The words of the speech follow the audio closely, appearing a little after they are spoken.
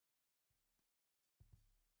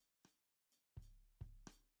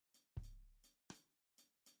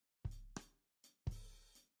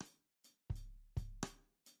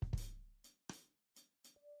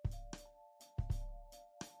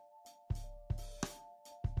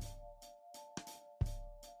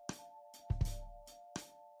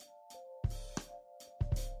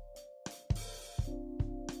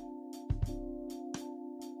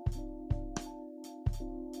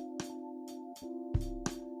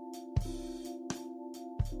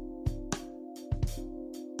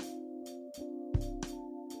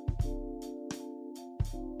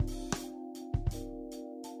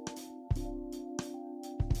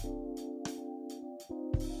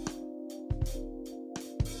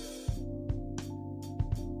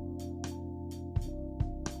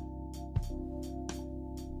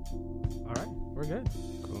We're good.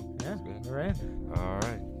 Cool. Yeah. Good. All right. All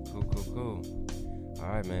right. Cool. All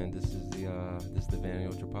right, man. This is the Vanity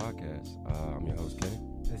Ultra podcast. I'm your host Kenny.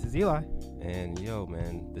 This is Eli. And yo,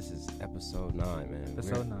 man, this is episode 9, man.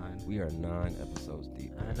 Episode 9. We are 9 episodes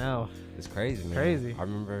deep. Man. I know. It's crazy, man. Crazy. I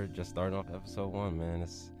remember just starting off episode 1, man.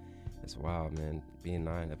 It's wild, man. Being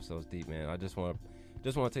 9 episodes deep, man. I just want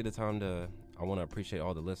to take the time to. I want to appreciate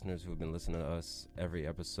all the listeners who've been listening to us every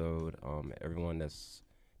episode. Everyone that's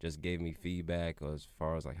just gave me feedback as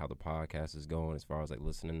far as like how the podcast is going, as far as like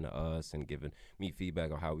listening to us and giving me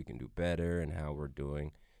feedback on how we can do better and how we're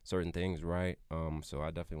doing certain things right. So I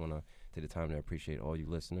definitely want to take the time to appreciate all you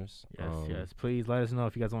listeners. Yes. Please let us know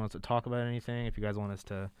if you guys want us to talk about anything. If you guys want us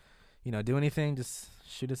to, do anything, just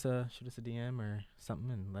shoot us a DM or something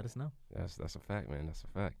and let us know. That's a fact, man. That's a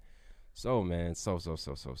fact. So, man,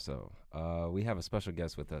 we have a special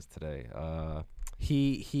guest with us today.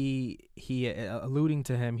 He alluding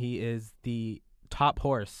to him, he is the top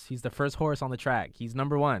horse. He's the first horse on the track. He's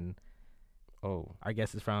number 1. Oh. Our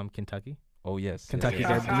guest is from Kentucky. Oh, yes. Kentucky yes.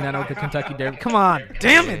 Derby. Do you not know what the Kentucky Derby? Come on.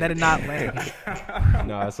 Damn it. That did not land.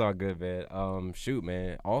 No, it's all good, man. Shoot,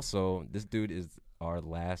 man. Also, this dude is our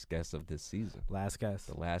last guest of this season. Last guest.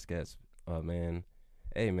 The last guest. Man.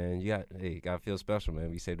 Hey, man, you gotta feel special,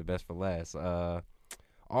 man. We saved the best for last.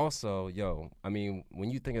 Also, I mean,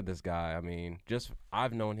 when you think of this guy, I mean,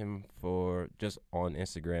 I've known him for just on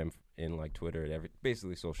Instagram and like Twitter and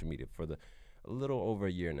basically social media for a little over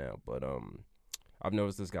a year now. But I've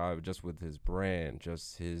noticed this guy just with his brand,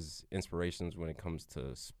 just his inspirations when it comes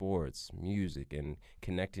to sports, music, and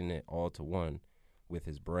connecting it all to one with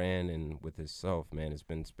his brand and with himself, man. It's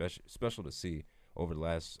been special to see over the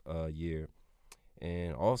last year.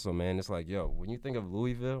 And also, man, it's like, when you think of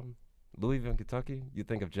Louisville, Kentucky, you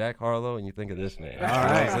think of Jack Harlow and you think of this man. You know what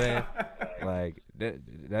I'm saying? Like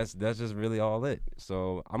that's just really all it.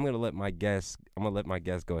 So I'm gonna let my guest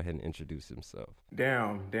go ahead and introduce himself.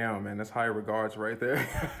 Damn, man, that's high regards right there.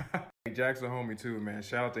 Jack's a homie too, man.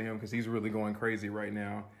 Shout out to him because he's really going crazy right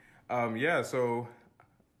now. So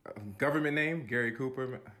government name Gary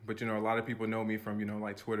Cooper, but a lot of people know me from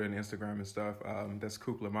like Twitter and Instagram and stuff. That's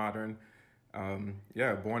Coopla Modern.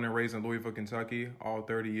 Born and raised in Louisville, Kentucky, all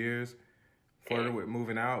 30 years. Flirted with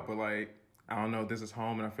moving out, but like, I don't know, this is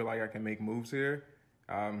home and I feel like I can make moves here.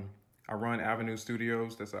 I run Avenue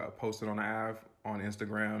Studios, that's posted on the Ave, on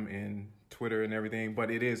Instagram and Twitter and everything,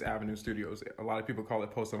 but it is Avenue Studios. A lot of people call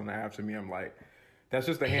it posted on the Ave. To me, I'm like, that's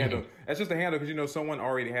just a handle. That's just a handle because, someone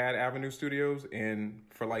already had Avenue Studios, and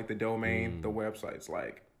for like the domain, the website's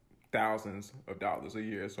like thousands of dollars a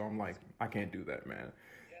year. So I'm like, I can't do that, man.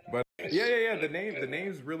 But yeah. The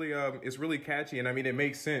name's really it's really catchy, and I mean it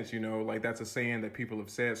makes sense, like that's a saying that people have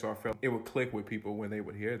said, so I felt it would click with people when they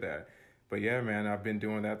would hear that. But yeah, man, I've been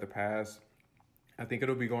doing that the past, I think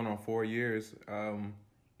it'll be going on 4 years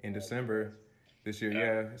in December this year.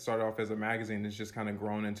 Yeah, it started off as a magazine, it's just kind of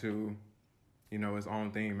grown into its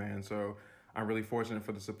own thing, man. So I'm really fortunate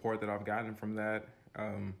for the support that I've gotten from that.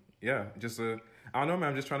 I don't know, man.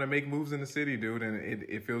 I'm just trying to make moves in the city, dude, and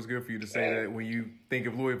it feels good for you to say that when you think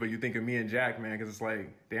of Louisville, you think of me and Jack, man, because it's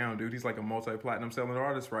like, damn, dude, he's like a multi-platinum selling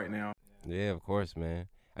artist right now. Yeah, of course, man.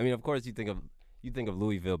 I mean, of course, you think of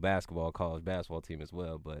Louisville basketball, college basketball team as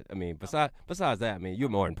well, but I mean, besides that, I mean, you're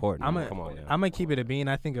more important. Come on, I'm gonna keep it a bean.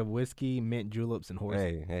 I think of whiskey, mint juleps, and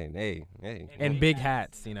horses. Hey, and big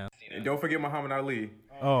hats, And don't forget Muhammad Ali.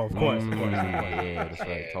 Oh, of course. Yeah, that's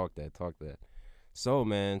right. Talk that. So,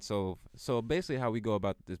 man, so basically how we go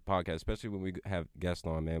about this podcast, especially when we have guests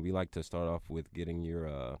on, man, we like to start off with getting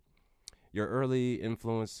your early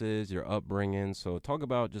influences, your upbringing. So talk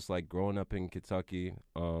about just like growing up in Kentucky,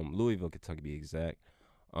 Louisville, Kentucky to be exact.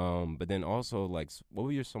 But then also like what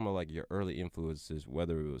were some of like your early influences,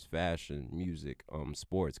 whether it was fashion, music,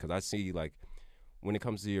 sports? Because I see like when it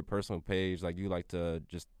comes to your personal page, like you like to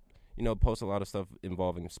just post a lot of stuff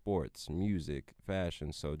involving sports, music,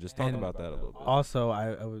 fashion. So just talk about that a little bit. Also,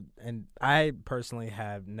 I personally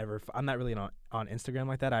have never. I'm not really on Instagram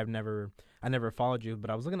like that. I never followed you, but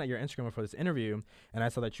I was looking at your Instagram before this interview, and I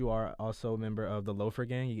saw that you are also a member of the Loafer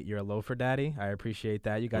Gang. You're a Loafer daddy. I appreciate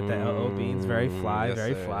that. You got that LO beans, very fly, yes,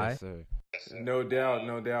 very sir, fly. Yes, sir. No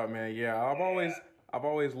doubt, man. Yeah, I've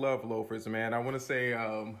always loved loafers, man. I want to say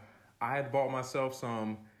I had bought myself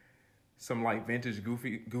some like vintage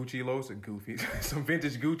Gucci loafers, some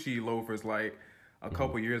vintage Gucci loafers like a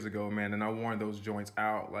couple years ago, man, and I worn those joints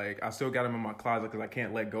out. Like I still got them in my closet because I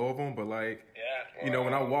can't let go of them, but like You know,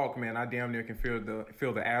 when I walk, man, I damn near can feel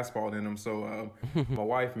the asphalt in them. So my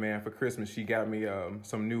wife, man, for Christmas, she got me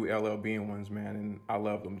some new LL Bean ones, man, and I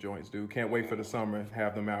love them joints, dude. Can't wait for the summer to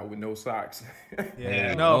have them out with no socks.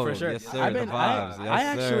 Yeah, no, for sure. Yes, sir. I've been, The vibes. I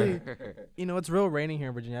Yes, actually, sir. you know, it's real raining here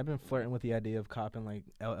in Virginia. I've been flirting with the idea of copping like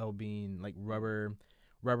LL Bean, like rubber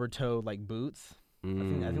toed like boots. I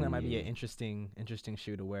think that might be an interesting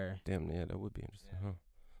shoe to wear. Damn, yeah, that would be interesting, huh?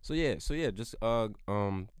 So yeah, just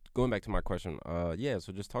going back to my question,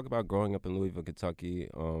 so just talk about growing up in Louisville, Kentucky.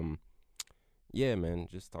 Yeah, man,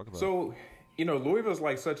 just talk about. So, you know, Louisville's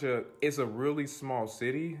like it's a really small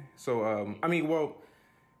city. So, I mean, well,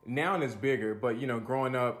 now it's bigger, but you know,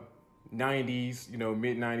 growing up, 90s, you know,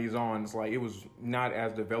 mid 90s on, it's like it was not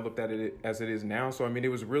as developed as it is now. So, I mean,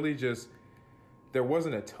 it was really just there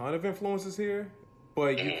wasn't a ton of influences here.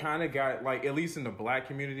 But you kind of got, like, at least in the black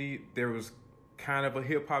community, there was kind of a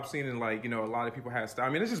hip-hop scene and, like, you know, a lot of people had style. I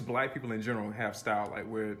mean, it's just black people in general have style, like,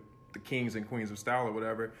 we're the kings and queens of style or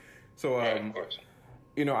whatever. So, of course.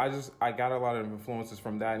 you know, I got a lot of influences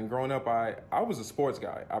from that. And growing up, I was a sports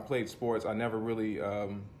guy. I played sports. I never really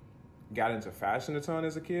got into fashion a ton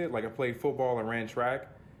as a kid. Like, I played football and ran track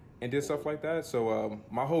and did stuff like that. So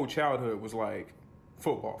my whole childhood was, like,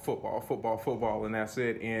 football, and that's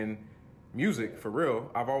it. And music, for real.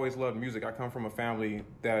 I've always loved music. I come from a family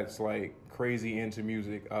that's like crazy into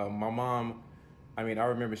music. My mom, I mean, I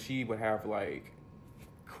remember she would have like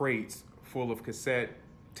crates full of cassette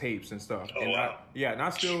tapes and stuff. Oh, and wow. and I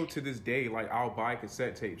still to this day, like, I'll buy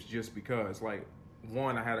cassette tapes just because, like,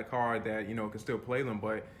 one, I had a car that, you know, could still play them,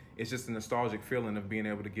 but it's just a nostalgic feeling of being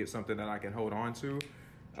able to get something that I can hold on to.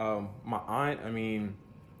 My aunt, I mean,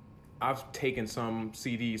 I've taken some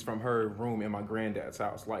CDs from her room in my granddad's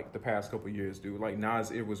house, like, the past couple of years, dude. Like,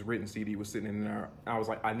 Nas It Was Written CD was sitting in there. I was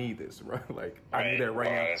like, I need this, right? Like, I need that right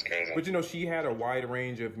now. That's crazy. But, you know, she had a wide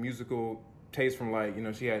range of musical taste from, like, you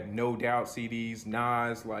know, she had No Doubt CDs,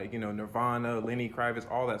 Nas, like, you know, Nirvana, Lenny Kravitz,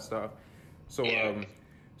 all that stuff. So, Yeah.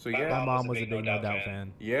 My mom was a big No Doubt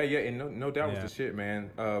fan. Yeah, and No Doubt Yeah. was the shit, man.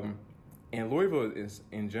 And Louisville is,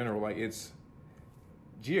 in general, like, it's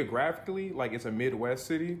geographically, like, it's a Midwest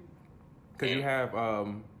city. Because you have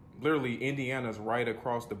literally Indiana's right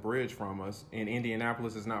across the bridge from us, and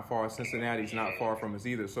Indianapolis is not far. Cincinnati's not far from us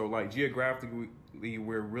either. So, like, geographically,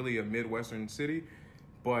 we're really a Midwestern city,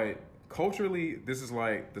 but culturally, this is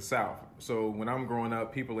like the South. So when I'm growing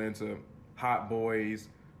up, people are into Hot Boys,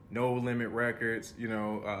 No Limit Records, you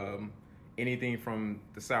know, anything from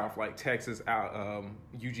the South, like Texas,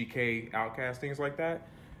 UGK, Outkast, things like that.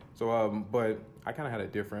 So, but I kind of had a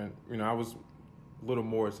different, you know, I was a little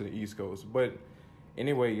more to the East Coast. But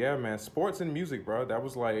anyway, yeah, man, sports and music, bro, that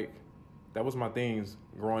was my things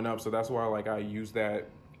growing up. So that's why, like, I use that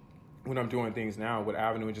when I'm doing things now with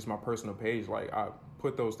Avenue and just my personal page. Like, I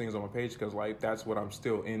put those things on my page because, like, that's what I'm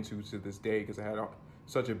still into to this day because it had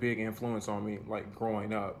such a big influence on me, like,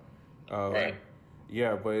 growing up. Right.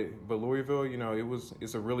 Yeah, but Louisville, you know,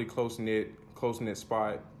 it's a really close-knit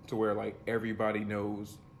spot to where, like, everybody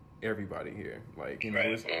knows everybody here. Like, you know,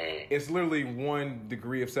 it's literally 1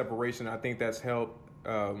 degree of separation. I think that's helped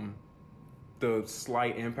the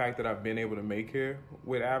slight impact that I've been able to make here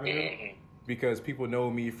with Avenue because people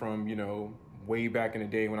know me from, you know, way back in the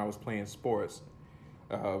day when I was playing sports.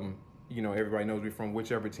 You know, everybody knows me from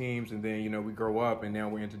whichever teams, and then, you know, we grow up and now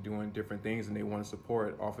we're into doing different things and they want to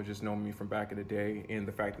support off of just knowing me from back in the day and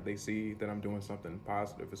the fact that they see that I'm doing something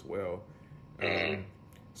positive as well.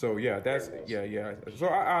 So yeah, yeah. So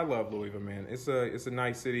I love Louisville, man. It's a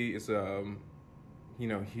nice city. It's a, you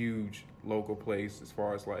know, huge local place as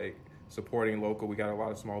far as, like, supporting local. We got a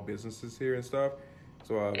lot of small businesses here and stuff.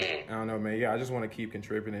 So I don't know, man. Yeah, I just want to keep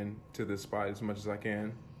contributing to this spot as much as I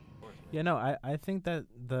can. Yeah, no, I think that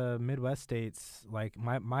the Midwest states, like,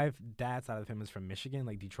 my dad's side of him is from Michigan,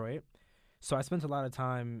 like Detroit. So I spent a lot of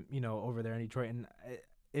time, you know, over there in Detroit, and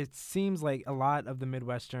it seems like a lot of the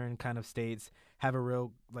Midwestern kind of states have a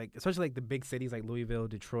real, like, especially like the big cities like Louisville,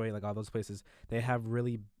 Detroit, like all those places, they have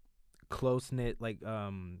really close-knit, like,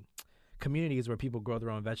 communities where people grow their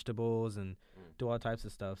own vegetables and do all types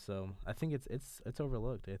of stuff. So I think it's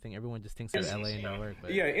overlooked. I think everyone just thinks of LA and New York.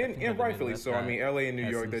 But yeah, and rightfully so. I mean, LA and New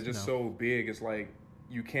York, they're just you know, so big. It's like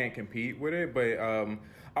you can't compete with it. But I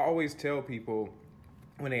always tell people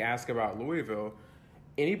when they ask about Louisville,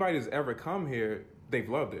 anybody that's ever come here, they've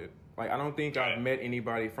loved it. Like, I don't think I've met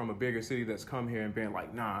anybody from a bigger city that's come here and been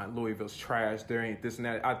like, nah, Louisville's trash. There ain't this and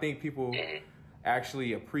that. I think people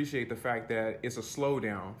actually appreciate the fact that it's a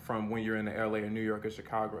slowdown from when you're in the LA or New York or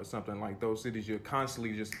Chicago or something. Like, those cities, you're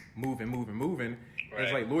constantly just moving. Right.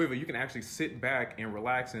 It's like Louisville, you can actually sit back and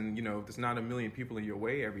relax and, you know, there's not a million people in your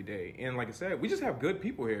way every day. And like I said, we just have good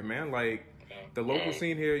people here, man. Like, the local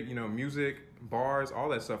scene here, you know, music, bars, all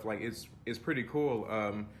that stuff, like it's pretty cool.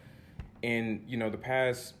 And you know, the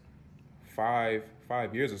past five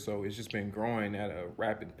years or so, it's just been growing at a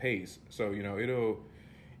rapid pace. So you know,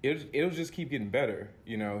 it'll just keep getting better,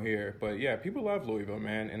 you know, here. But yeah, people love Louisville,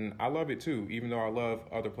 man, and I love it too, even though I love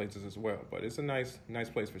other places as well. But it's a nice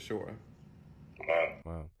place for sure.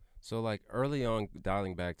 Wow. So like early on,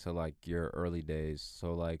 dialing back to like your early days,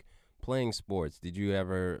 so like playing sports, did you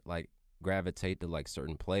ever like gravitate to like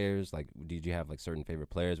certain players? Like, did you have like certain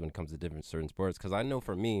favorite players when it comes to different certain sports? Because I know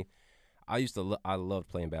for me, I loved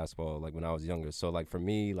playing basketball like when I was younger. So like for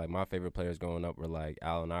me, like my favorite players growing up were like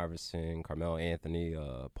Allen Iverson, Carmelo Anthony,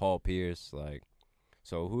 Paul Pierce. Like,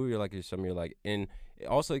 so who are like some of your like in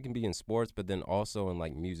also it can be in sports, but then also in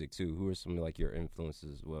like music too. Who are some of like your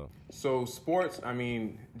influences as well? So sports, I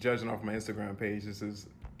mean, judging off my Instagram page, this is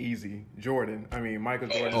easy. Jordan. I mean, Michael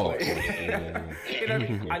Jordan. Oh, like, yeah. and I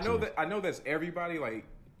mean, I know that's everybody. Like,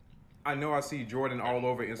 I know I see Jordan all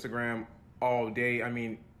over Instagram all day. I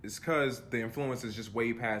mean, it's because the influence is just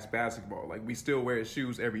way past basketball. Like, we still wear his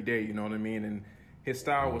shoes every day, you know what I mean? And his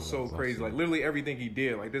style was so crazy. Like, literally everything he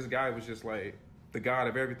did. Like, this guy was just, like, the god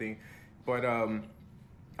of everything. But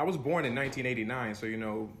I was born in 1989, so, you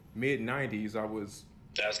know, mid-90s, I was...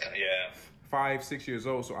 That's kind of, yeah. 5, 6 years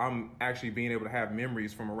old, so I'm actually being able to have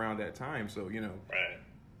memories from around that time. So, you know, Right.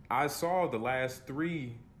 I saw the last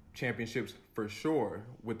 3 championships for sure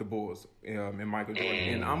with the Bulls and Michael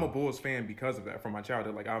Jordan. And I'm a Bulls fan because of that from my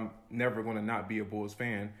childhood. Like, I'm never going to not be a Bulls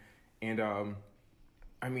fan. And,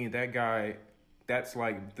 I mean, that guy, that's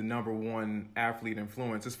like the number one athlete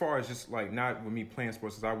influence as far as just like not with me playing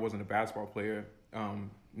sports, because I wasn't a basketball player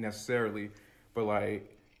necessarily, but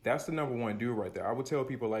like that's the number one dude right there. I would tell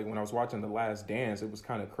people like when I was watching The Last Dance, it was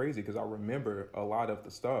kind of crazy because I remember a lot of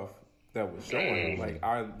the stuff that was showing. Like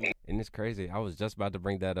And it's crazy. I was just about to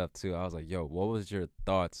bring that up too. I was like, yo, what was your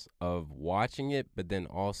thoughts of watching it, but then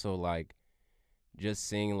also like just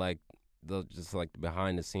seeing like the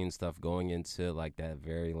behind the scenes stuff going into like that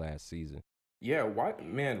very last season? Yeah,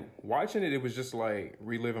 watching it was just like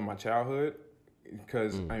reliving my childhood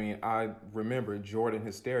because I mean, I remember Jordan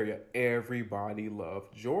hysteria. Everybody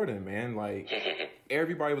loved Jordan, man. Like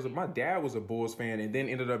everybody my dad was a Bulls fan and then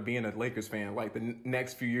ended up being a Lakers fan like the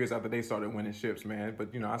next few years after they started winning ships, man.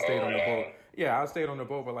 But you know, I stayed on the boat. Yeah, I stayed on the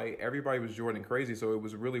boat, but like everybody was Jordan crazy, so it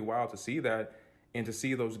was really wild to see that and to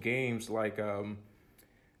see those games like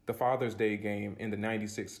the Father's Day game in the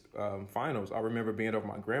 96 finals. I remember being over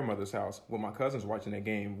my grandmother's house with my cousins watching that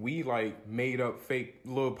game. We like made up fake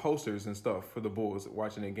little posters and stuff for the Bulls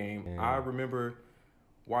watching that game. Yeah. I remember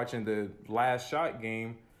watching the last shot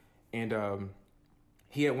game and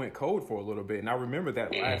he had went cold for a little bit. And I remember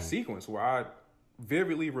that last sequence where I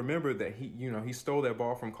vividly remember that he stole that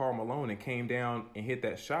ball from Karl Malone and came down and hit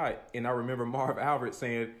that shot. And I remember Marv Albert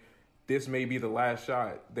saying, this may be the last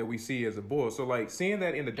shot that we see as a Bull. So like seeing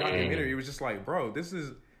that in the documentary, it was just like, bro, this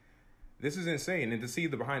is insane. And to see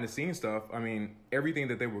the behind the scenes stuff, I mean, everything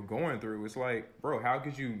that they were going through, it's like, bro, how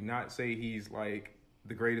could you not say he's like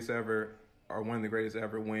the greatest ever or one of the greatest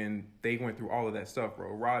ever when they went through all of that stuff,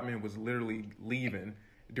 bro? Rodman was literally leaving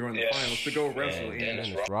during the finals to go wrestle. Dennis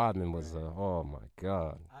Rodman was oh my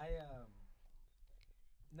God.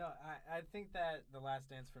 I think that The Last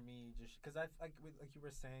Dance for me, just because like you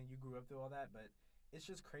were saying, you grew up through all that, but it's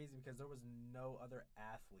just crazy because there was no other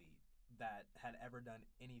athlete that had ever done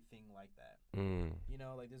anything like that. You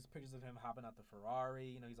know, like there's pictures of him hopping out the Ferrari.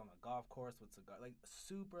 You know, he's on the golf course with cigar, like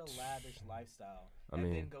super lavish lifestyle, and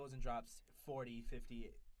then goes and drops 40, 50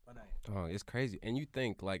 a night. Oh, it's crazy. And you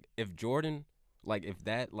think like if Jordan, like if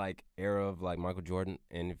that like era of like Michael Jordan,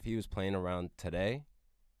 and if he was playing around today,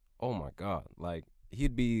 oh my God, like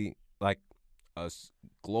he'd be like a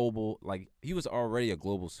global, like he was already a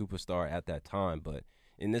global superstar at that time, but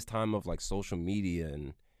in this time of like social media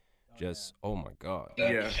and oh my God.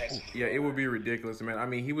 Yeah, it would be ridiculous, man. I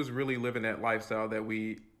mean, he was really living that lifestyle that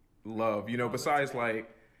we love, you know, besides like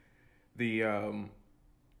the,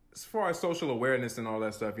 as far as social awareness and all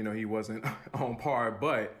that stuff, you know, he wasn't on par,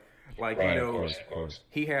 but like, you know, of course.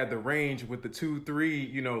 he had the range with the 2-3,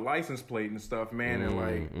 you know, license plate and stuff, man. And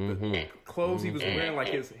like the clothes he was wearing, like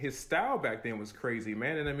his style back then was crazy,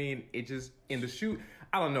 man. And I mean, it just in the shoot,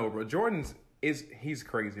 I don't know, bro. He's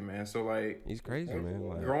crazy, man. So like, He's crazy, man.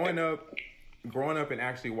 Like, growing up and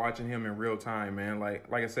actually watching him in real time, man. Like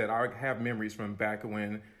I said, I have memories from back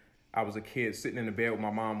when I was a kid sitting in the bed with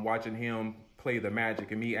my mom watching him play the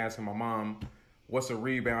Magic and me asking my mom, what's a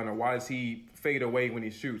rebound or why does he fade away when he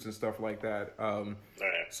shoots and stuff like that.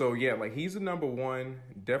 So yeah, like he's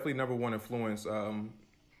definitely number one influence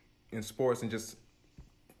in sports and just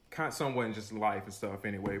kind of somewhat in just life and stuff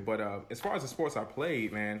anyway. But as far as the sports I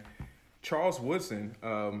played, man, Charles Woodson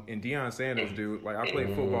and Deion Sanders, dude. Like I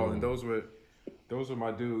played football, and those were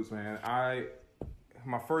my dudes, man.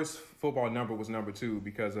 My first football number was number 2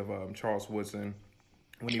 because of Charles Woodson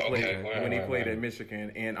when he played at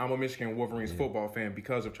Michigan, and I'm a Michigan Wolverines football fan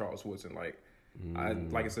because of Charles Woodson. Like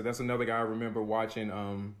I said, that's another guy I remember watching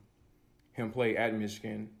him play at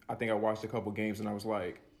Michigan. I think I watched a couple games and I was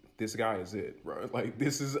like, this guy is it, bro. Like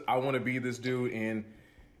I want to be this dude. And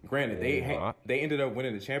granted, they ended up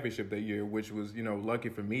winning the championship that year, which was, lucky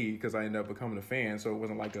for me because I ended up becoming a fan. So it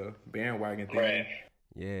wasn't like a bandwagon thing. Right.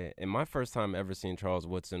 Yeah, and my first time ever seeing Charles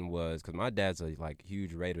Woodson was because my dad's a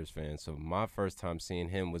huge Raiders fan. So my first time seeing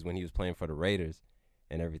him was when he was playing for the Raiders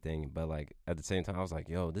and everything. But like at the same time, I was like,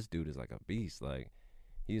 yo, this dude is like a beast. Like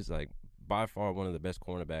he's like by far one of the best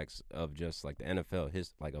cornerbacks of just like the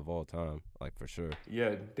NFL, of all time, like for sure.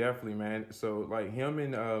 Yeah, definitely, man. So like him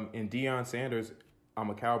and Deion Sanders, I'm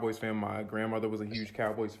a Cowboys fan. My grandmother was a huge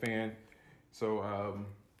Cowboys fan, so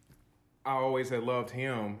I always had loved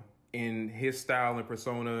him in his style and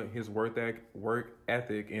persona, his work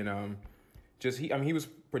ethic, and he was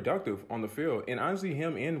productive on the field. And honestly,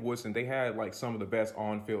 him and Woodson, they had like some of the best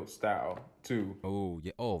on-field style too. Oh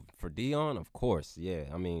yeah. Oh, for Deion, of course. Yeah.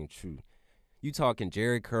 I mean, true. You talking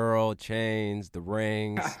Jerry Curl, chains, the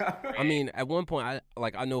rings. I mean, at one point,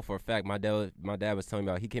 I know for a fact my dad was telling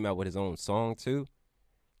me about he came out with his own song too,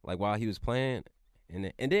 like while he was playing,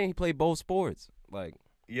 and then he played both sports. Like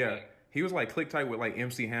yeah, he was like click tight with like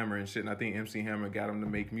MC Hammer and shit, and I think MC Hammer got him to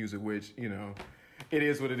make music, which it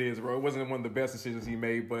is what it is, bro. It wasn't one of the best decisions he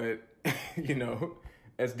made, but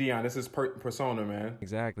as Deion, that's his persona, man.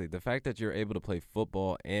 Exactly. The fact that you're able to play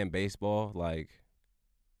football and baseball, like.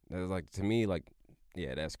 That's like to me, like,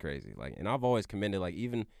 yeah, that's crazy. Like, and I've always commended, like,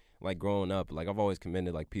 even like growing up, like I've always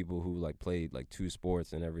commended like people who like played like 2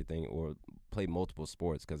 sports and everything, or played multiple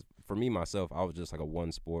sports. Because for me myself, I was just like a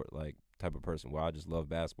one sport like type of person where I just loved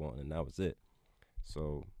basketball and that was it.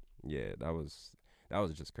 So yeah, that was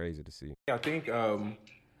just crazy to see. I think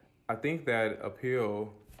that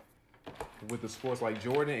appeal with the sports like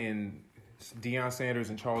Jordan and Deion Sanders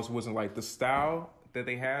and Charles Woodson, like the style that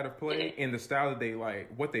they had of play and the style that they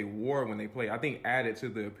what they wore when they played, I think added to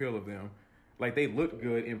the appeal of them. Like they looked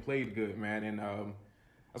good and played good, man. And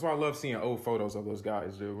that's why I love seeing old photos of those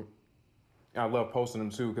guys, dude. And I love posting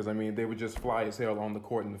them too, because I mean they would just fly as hell on the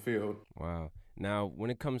court and the field. Wow. Now, when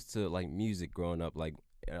it comes to like music growing up, like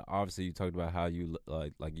obviously you talked about how you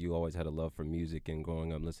like you always had a love for music and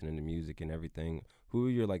growing up listening to music and everything. Who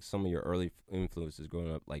are your like some of your early influences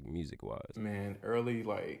growing up, like music wise? Man, early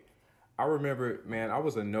I remember, man, I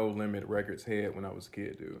was a No Limit Records head when I was a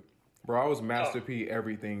kid, dude. Bro, I was Master P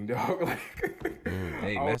everything, dog.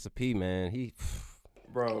 Hey, Master P, man,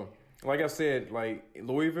 Bro, like I said, like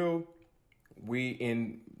Louisville, we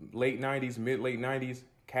in late 90s, mid-late 90s,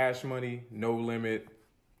 Cash Money, No Limit,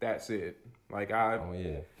 that's it. Like I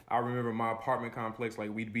remember my apartment complex,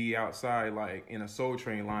 like we'd be outside like in a Soul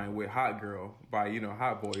Train line with Hot Girl by,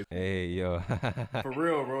 Hot Boys. Hey, yo. For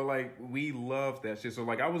real, bro. Like we loved that shit. So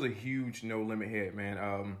like I was a huge No Limit head,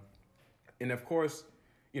 man. And of course,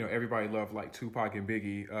 everybody loved like Tupac and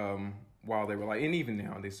Biggie while they were like, and even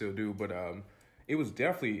now they still do, but it was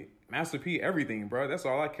definitely Master P everything, bro. That's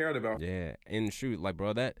all I cared about. Yeah, and shoot, like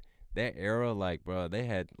bro, that era, like bro, they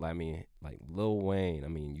had like Lil Wayne. I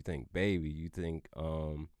mean, you think Baby, you think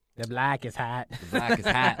The Black is Hot. The Black is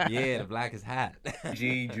Hot. Yeah, The Black is Hot.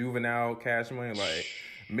 Juvenile, Cash Money, like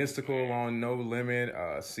Mystical on No Limit,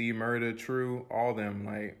 C Murder, True, all them.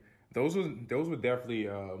 Like those were definitely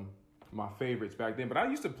my favorites back then. But I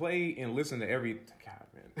used to play and listen to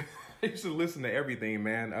I used to listen to everything,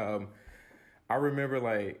 man. I remember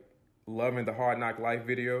like loving the Hard Knock Life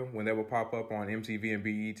video when they would pop up on MTV and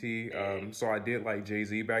BET. So I did like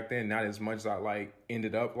Jay-Z back then, not as much as I like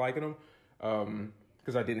ended up liking him.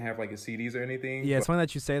 Because I didn't have like his CDs or anything. Yeah, it's funny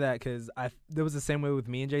that you say that because there was the same way with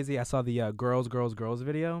me and Jay-Z. I saw the Girls, Girls, Girls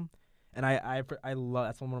video, and I love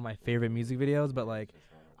that's one of my favorite music videos. But like,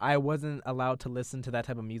 I wasn't allowed to listen to that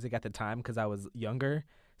type of music at the time because I was younger.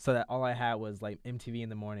 So that all I had was like MTV in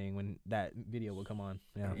the morning when that video would come on.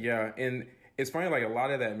 Yeah. Yeah, and it's funny, like a lot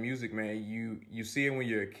of that music, man, you see it when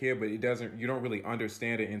you're a kid, but you don't really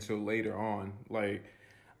understand it until later on. Like,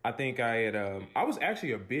 I think I was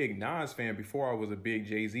actually a big Nas fan before I was a big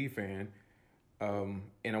Jay-Z fan. And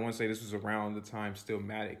I want to say this was around the time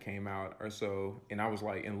Stillmatic came out or so. And I was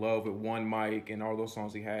like in love with One Mic and all those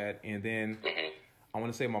songs he had. And then I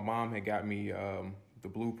want to say my mom had got me the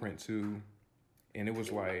Blueprint too. And it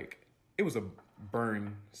was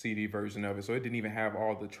burn CD version of it, so it didn't even have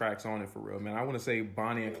all the tracks on it for real, man. I want to say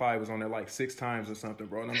Bonnie and Clyde was on there like 6 times or something,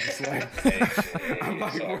 bro. And I'm just like, I'm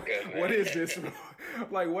like, what is this, bro?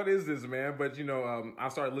 Like, what is this, man? But I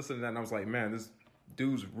started listening to that, and I was like, man, this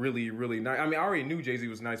dude's really, really nice. I mean, I already knew Jay-Z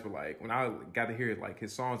was nice, but like when I got to hear like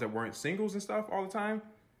his songs that weren't singles and stuff all the time,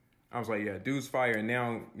 I was like, yeah, dude's fire. And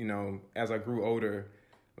now, as I grew older,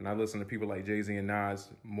 when I listen to people like Jay-Z and Nas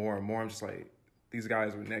more and more, I'm just like, these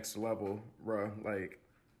guys were next level, bro. Like,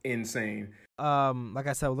 insane. Like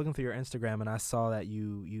I said, I was looking through your Instagram and I saw that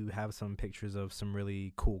you have some pictures of some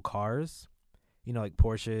really cool cars, like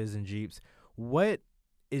Porsches and Jeeps. What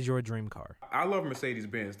is your dream car? I love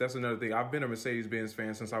Mercedes-Benz. That's another thing. I've been a Mercedes-Benz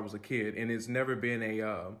fan since I was a kid, and it's never been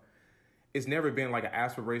like an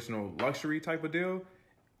aspirational luxury type of deal.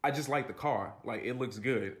 I just like the car. Like, it looks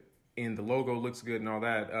good, and the logo looks good and all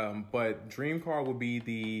that. But dream car would be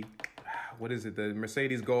the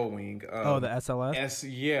Mercedes Goldwing. The SLS?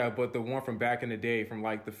 Yeah, but the one from back in the day, from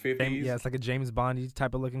like the 50s. Yeah, it's like a James Bond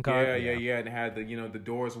type of looking car. Yeah. And it had the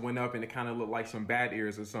doors went up, and it kind of looked like some bat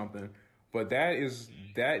ears or something. But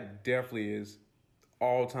that definitely is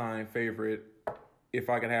all-time favorite. If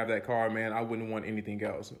I could have that car, man, I wouldn't want anything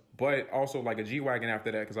else. But also like a G-Wagon after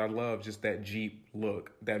that, because I love just that Jeep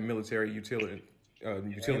look, that military utility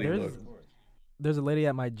look. There's a lady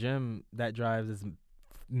at my gym that drives this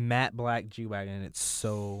matte black G-Wagon, and it's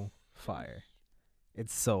so fire.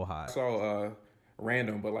 It's so hot. I saw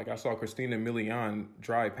random, but like I saw Christina Milian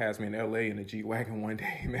drive past me in LA in a G-Wagon one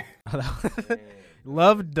day, man.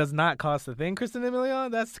 Love does not cost a thing, Christina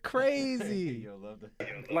Milian. That's crazy. Yo, love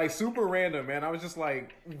that. Like, super random, man. I was just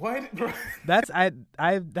like, what, bro? That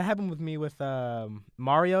happened with me with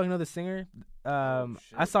Mario, the singer.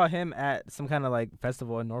 I saw him at some kind of like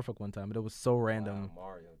festival in Norfolk one time, but it was so random. Wow,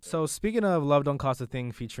 Mario, so speaking of Love Don't Cost a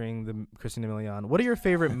Thing featuring the Christina Milian, what are your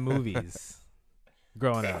favorite movies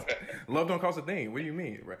growing up? Love Don't Cost a Thing. What do you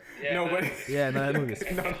mean? Right? Yeah, that movie.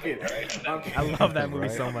 No, I'm kidding. I love that movie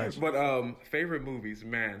so much. But favorite movies,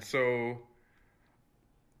 man. So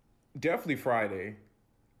definitely Friday.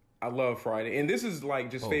 I love Friday, and this is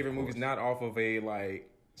like just favorite movies, not off of a like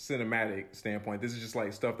cinematic standpoint. This is just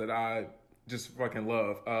like stuff that I just fucking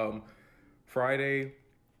love. Friday,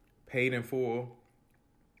 Paid in Full.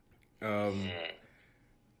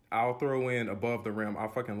 I'll throw in Above the Rim. I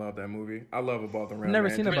fucking love that movie. I love Above the Rim. I've never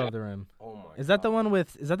man. seen Above the Rim. Oh my Is that the one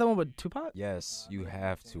with Tupac? Yes, you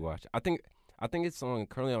have to watch. I think it's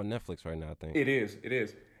currently on Netflix right now. I think it is.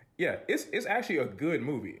 Yeah, it's actually a good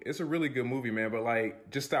movie. It's a really good movie, man. But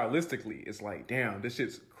like, just stylistically, it's like, damn, this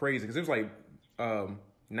shit's crazy. Because it was like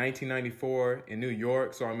 1994 in New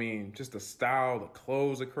York. So I mean, just the style, the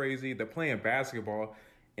clothes are crazy. They're playing basketball.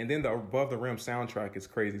 And then the Above the Rim soundtrack is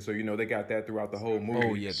crazy. So, they got that throughout the whole movie.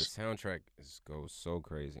 Oh, yeah, the soundtrack goes so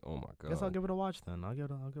crazy. Oh, my God. Guess I'll give it a watch then. I'll give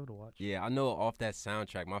it a watch. Yeah, I know off that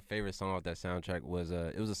soundtrack, my favorite song off that soundtrack was,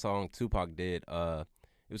 it was a song Tupac did. It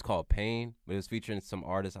was called Pain, but it was featuring some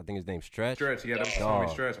artist. I think his name's Stretch. Stretch, yeah, that was Tommy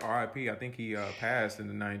Stretch, R.I.P. I think he passed in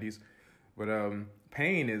the 90s. But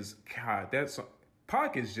Pain is, God,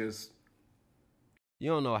 Pac is just... You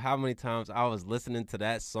don't know how many times I was listening to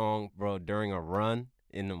that song, bro, during a run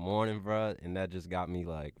in the morning, bro, and that just got me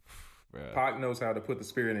like, bro. Pac knows how to put the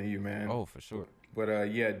spirit in you, man. Oh, for sure.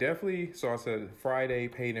 But yeah, definitely. So I said Friday,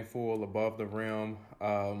 Paid in Full, Above the Rim.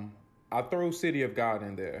 I throw City of God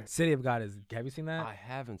in there. City of God have you seen that? I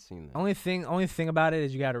haven't seen that. Only thing about it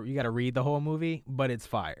is you gotta read the whole movie, but it's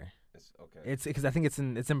fire. It's okay. It's because I think it's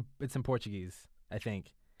in Portuguese. I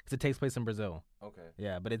think because it takes place in Brazil. Okay.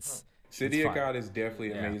 Yeah, but it's. City of God is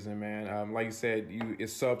definitely amazing, man. Like you said,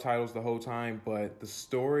 it's subtitles the whole time, but the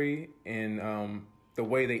story and the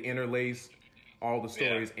way they interlace all the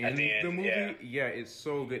stories in the movie, it's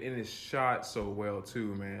so good, and it's shot so well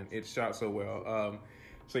too, man. It's shot so well.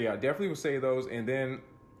 So yeah, definitely would say those, and then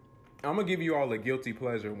I'm gonna give you all a guilty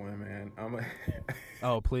pleasure one, man.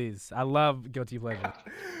 Oh please, I love guilty pleasure.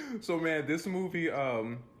 So man, this movie,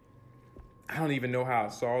 I don't even know how I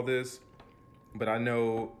saw this, but I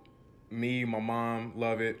know. Me, my mom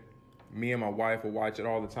love it. Me and my wife will watch it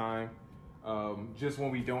all the time. Just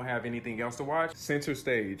when we don't have anything else to watch. Center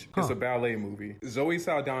Stage. It's a ballet movie. Zoe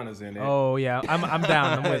Saldana's in it. Oh yeah, I'm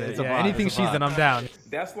down. I'm with it. Yeah, anything she's in, I'm down.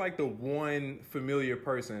 That's like the one familiar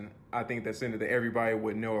person I think that's in it that everybody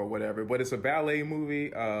would know or whatever. But it's a ballet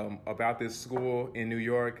movie about this school in New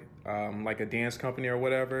York, like a dance company or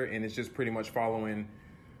whatever, and it's just pretty much following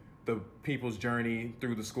the people's journey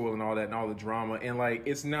through the school and all that and all the drama. And like,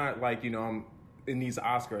 it's not like, I'm it needs an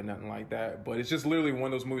Oscar or nothing like that, but it's just literally one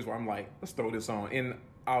of those movies where I'm like, let's throw this on and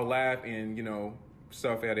I'll laugh and,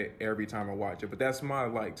 stuff at it every time I watch it. But that's my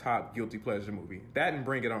like top guilty pleasure movie. That and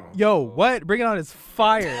Bring It On. Yo, what? Bring It On is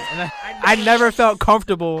fire. And I never felt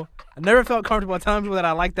comfortable. I never felt comfortable telling people that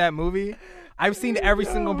I like that movie. I've seen every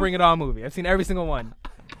single Bring It On movie. I've seen every single one.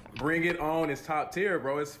 Bring It On is top tier,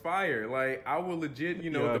 bro. It's fire. Like, I will legit,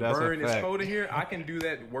 you know, Yo, the that's a burn is fact. cold in here. I can do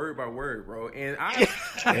that word by word, bro. And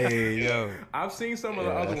Hey, yo. I've seen some of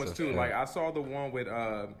the Yeah, other that's ones a too. fact. Like, I saw the one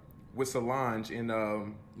with Solange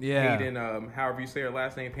and Yeah. Hayden, however you say her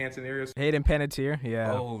last name, Panettiere. Hayden Panettiere.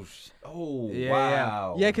 Yeah. Oh,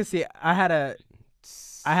 wow. Yeah, cause see, I had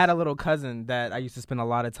a little cousin that I used to spend a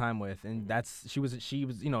lot of time with, and she was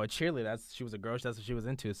you know, a cheerleader. She was a girl. That's what she was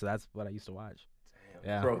into. So that's what I used to watch.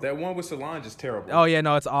 Yeah. Bro, that one with Solange is terrible. Oh yeah,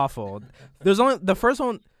 no, it's awful. There's only the first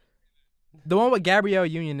one. The one with Gabrielle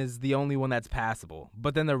Union is the only one that's passable.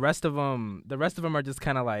 But then the rest of them are just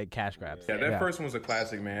kind of like cash grabs. Yeah, that first one's a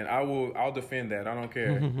classic, man. I'll defend that. I don't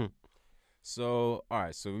care. So, all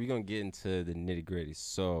right, so we're going to get into the nitty-gritty.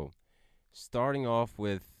 So, starting off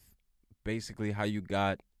with basically how you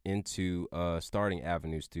got into starting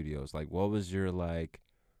Avenue Studios. Like, what was your, like,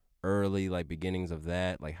 early, like, beginnings of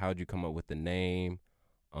that? Like, how'd you come up with the name?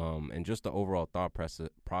 And just the overall thought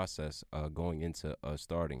process going into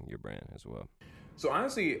starting your brand as well. So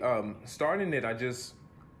honestly, starting it,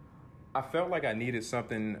 I felt like I needed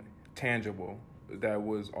something tangible that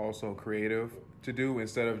was also creative to do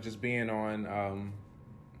instead of just being on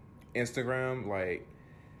Instagram. Like,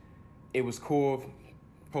 it was cool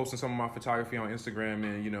posting some of my photography on Instagram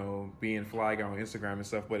and, you know, being fly guy on Instagram and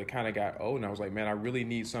stuff, but it kind of got old, and I was like, man, I really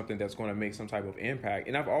need something that's going to make some type of impact.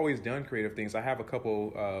 And I've always done creative things. I have a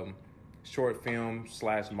couple short film /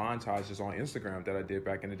 montages on Instagram that I did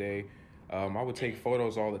back in the day. I would take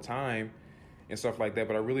photos all the time and stuff like that,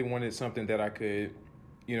 but I really wanted something that I could,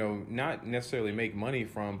 you know, not necessarily make money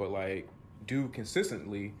from, but like do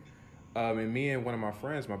consistently. And me and one of my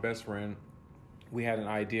friends, my best friend, we had an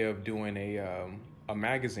idea of doing a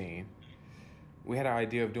magazine. We had an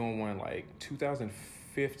idea of doing one like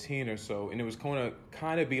 2015 or so, and it was going to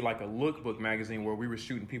kind of be like a lookbook magazine where we were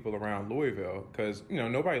shooting people around Louisville, because, you know,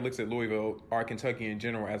 nobody looks at Louisville or Kentucky in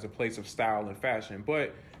general as a place of style and fashion,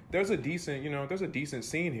 but there's a decent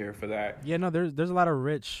scene here for that. Yeah, no, there's a lot of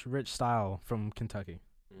rich style from Kentucky.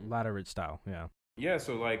 A lot of rich style. Yeah. Yeah,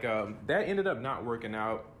 so like that ended up not working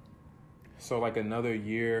out. So like another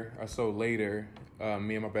year or so later,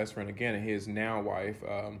 me and my best friend again and his now wife,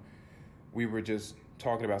 we were just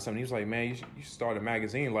talking about something. He was like, man, you should start a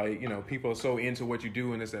magazine. Like, you know, people are so into what you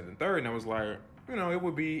do and this, that, and the third. And I was like, you know, it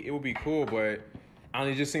would be cool, but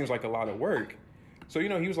it just seems like a lot of work. So, you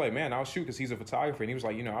know, he was like, man, I'll shoot, because he's a photographer. And he was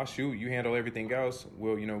like, you know, I'll shoot. You handle everything else.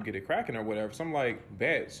 We'll, you know, get it cracking or whatever. So I'm like,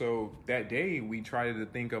 bet. So that day we tried to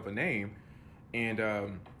think of a name.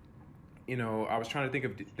 And, you know, I was trying to think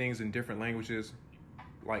of things in different languages,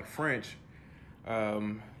 like French,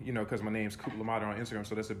 you know, because my name's Coop Lamada on Instagram.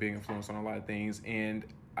 So that's a big influence on a lot of things. And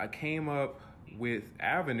I came up with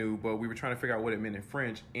Avenue, but we were trying to figure out what it meant in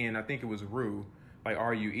French. And I think it was Rue, like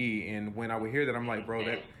Rue. And when I would hear that, I'm like, bro,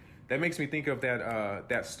 that makes me think of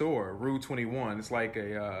that store, Rue 21. It's like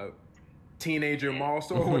a teenager mall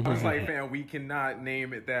store. I was like, fam, we cannot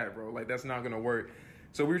name it that, bro. Like, that's not going to work.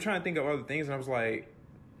 So we were trying to think of other things, and I was like,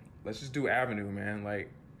 let's just do Avenue, man.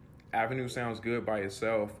 Like, Avenue sounds good by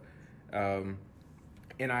itself. And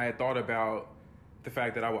I had thought about the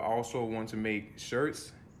fact that I would also want to make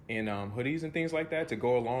shirts and hoodies and things like that to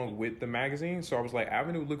go along with the magazine. So I was like,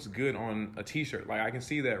 Avenue looks good on a t-shirt. Like, I can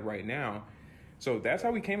see that right now. So that's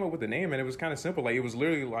how we came up with the name, and it was kind of simple. Like, it was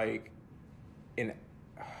literally like in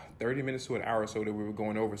 30 minutes to an hour or so that we were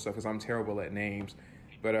going over stuff, because I'm terrible at names.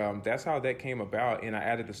 But that's how that came about, and I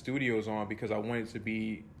added the studios on because I wanted it to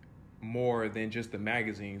be more than just the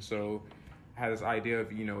magazine. So I had this idea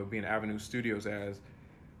of, you know, it being Avenue Studios, as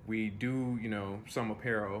we do, you know, some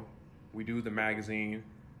apparel, we do the magazine,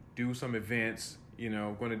 do some events, you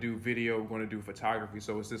know, going to do video, we're going to do photography.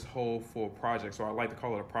 So it's this whole full project. So I like to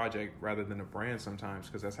call it a project rather than a brand sometimes,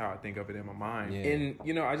 because that's how I think of it in my mind. Yeah. And,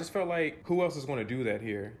 you know, I just felt like, who else is going to do that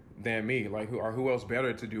here than me? Like, who else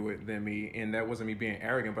better to do it than me? And that wasn't me being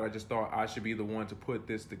arrogant, but I just thought I should be the one to put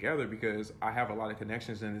this together, because I have a lot of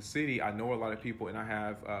connections in the city. I know a lot of people, and I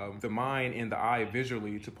have the mind and the eye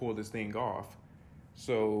visually to pull this thing off.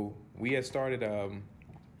 So we had started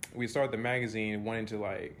the magazine wanting to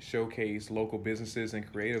like showcase local businesses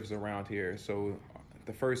and creatives around here. So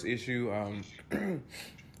the first issue,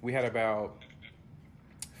 we had about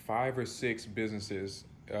 5 or 6 businesses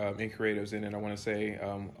and creatives in it. I want to say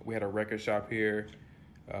we had a record shop here,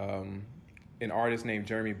 an artist named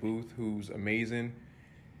Jeremy Booth, who's amazing,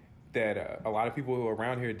 that a lot of people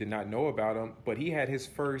around here did not know about him, but he had his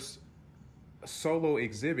first solo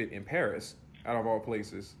exhibit in Paris, out of all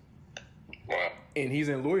places. Wow. And he's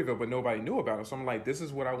in Louisville, but nobody knew about him. So I'm like, this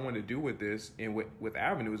is what I want to do with this, and with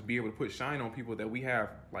Avenue is be able to put shine on people that we have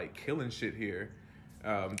like killing shit here,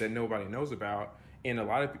 that nobody knows about. And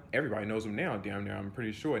everybody knows him now, damn near, I'm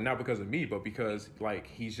pretty sure. Not because of me, but because like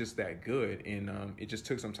he's just that good, and it just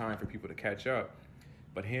took some time for people to catch up.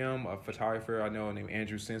 But him, a photographer I know named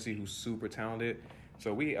Andrew Cincy, who's super talented.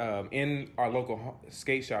 So we in our local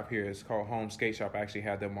skate shop here, it's called Home Skate Shop. I actually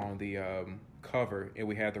had them on the cover, and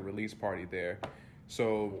we had the release party there.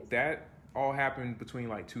 So that all happened between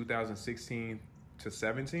like 2016 to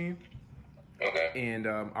 17. Okay. And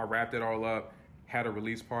I wrapped it all up, had a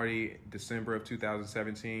release party December of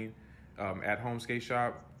 2017 at Home Skate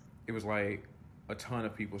Shop. It was like a ton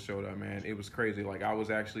of people showed up, man. It was crazy. Like I was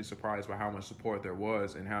actually surprised by how much support there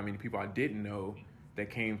was and how many people I didn't know that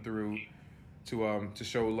came through to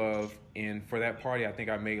show love. And for that party, I think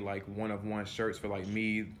I made like one-of-one shirts for like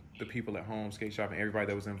me, the people at Home Skate Shop, and everybody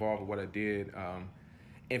that was involved with what I did.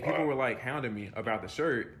 And people were like hounding me about the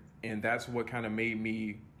shirt, and that's what kind of made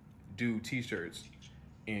me do T-shirts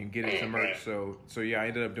and get into merch. So yeah, I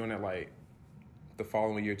ended up doing it like the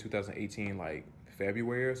following year, 2018, like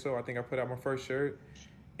February or so. I think I put out my first shirt,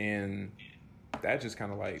 and that just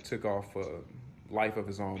kind of like took off a life of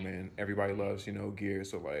its own, man. Everybody loves, gear.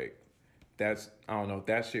 So like I don't know,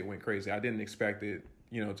 that shit went crazy. I didn't expect it,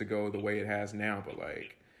 to go the way it has now, but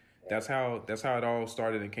like that's how it all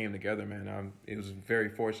started and came together, man. It was very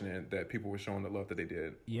fortunate that people were showing the love that they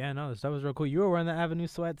did. Yeah, no, that was real cool. You were wearing the Avenue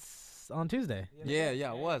sweats on Tuesday.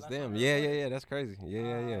 Yeah, I was. Damn. Yeah. That's crazy.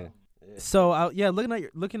 Yeah. So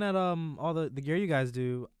looking at all the gear you guys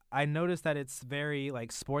do, I noticed that it's very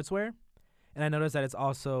like sportswear, and I noticed that it's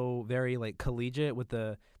also very like collegiate with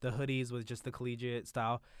the hoodies with just the collegiate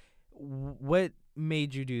style. What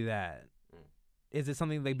made you do that? Is it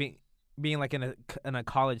something like being like in a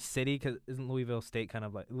college city? Because isn't Louisville State kind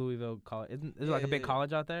of like Louisville College? Is there like a big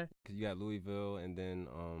college out there? Because you got Louisville and then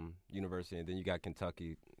University, and then you got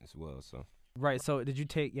Kentucky as well. So right. So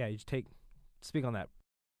speak on that.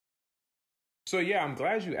 So yeah, I'm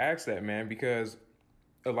glad you asked that, man, because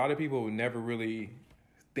a lot of people never really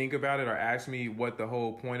think about it or ask me what the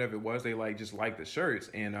whole point of it was. They just like the shirts,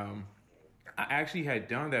 and I actually had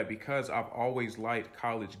done that because I've always liked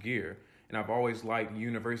college gear. And I've always liked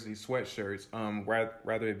university sweatshirts,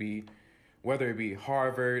 whether it be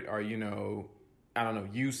Harvard or, I don't know,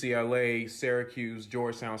 UCLA, Syracuse,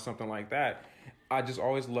 Georgetown, something like that. I just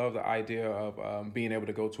always loved the idea of being able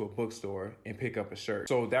to go to a bookstore and pick up a shirt.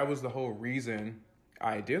 So that was the whole reason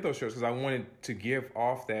I did those shirts, because I wanted to give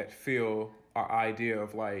off that feel or idea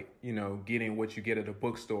of getting what you get at a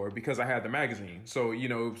bookstore, because I had the magazine. So, it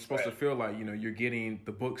was supposed to feel like, you're getting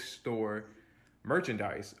the bookstore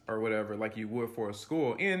merchandise or whatever, like you would for a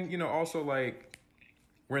school. And also like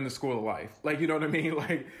we're in the school of life, like, you know what I mean,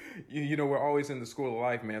 like we're always in the school of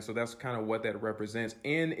life, man. So that's kind of what that represents.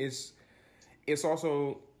 And it's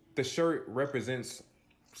also, the shirt represents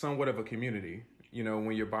somewhat of a community,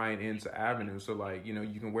 when you're buying into Avenue. So like,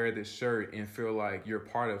 you can wear this shirt and feel like you're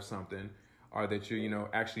part of something, or that you're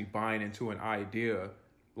actually buying into an idea,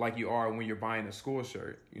 like you are when you're buying a school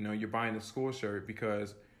shirt. You're buying a school shirt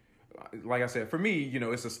because, like I said, for me,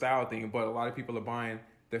 it's a style thing, but a lot of people are buying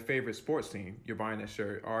their favorite sports team. You're buying that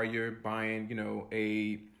shirt, or you're buying,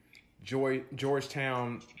 a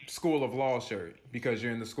Georgetown School of Law shirt because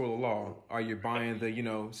you're in the School of Law, or you're buying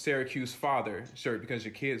the, Syracuse Father shirt because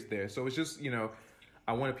your kid's there. So it's just,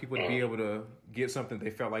 I wanted people to be able to get something they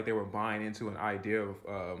felt like they were buying into an idea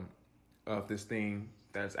of this thing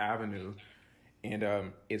that's Avenue.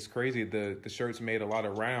 And it's crazy. The shirts made a lot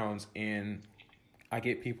of rounds, and I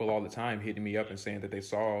get people all the time hitting me up and saying that they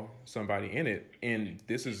saw somebody in it. And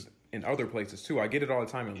this is in other places too. I get it all the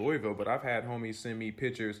time in Louisville, but I've had homies send me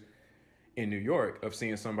pictures in New York of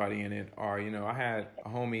seeing somebody in it. Or, I had a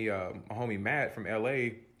homie Matt from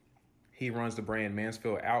LA. He runs the brand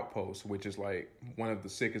Mansfield Outpost, which is like one of the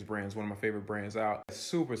sickest brands, one of my favorite brands out. It's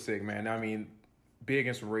super sick, man. I mean, big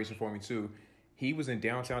inspiration for me too. He was in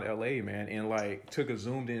downtown LA, man, and took a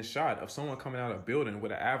zoomed in shot of someone coming out of a building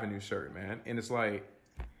with an Avenue shirt, man. And it's like,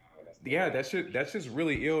 yeah, that's just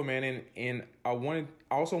really ill, man. And I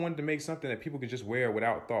also wanted to make something that people could just wear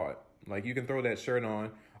without thought. Like, you can throw that shirt on,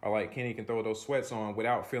 or like Kenny can throw those sweats on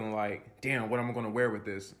without feeling like, damn, what am I going to wear with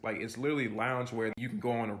this? Like, it's literally lounge wear. You can go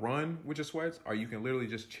on a run with your sweats, or you can literally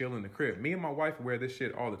just chill in the crib. Me and my wife wear this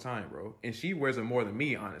shit all the time, bro. And she wears it more than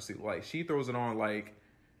me, honestly. Like, she throws it on like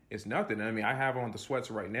it's nothing. I mean, I have on the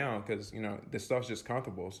sweats right now because, this stuff's just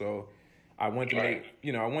comfortable. So I wanted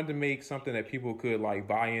to make something that people could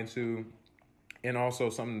buy into and also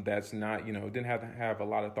something that's not, didn't have to have a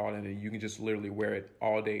lot of thought in it. You can just literally wear it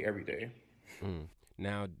all day, every day.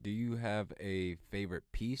 Now, do you have a favorite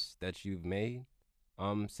piece that you've made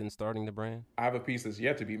since starting the brand? I have a piece that's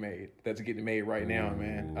yet to be made, that's getting made right now,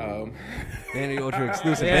 man. Vanity Ultra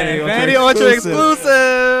exclusive. Yeah, Vanity Ultra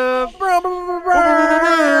exclusive.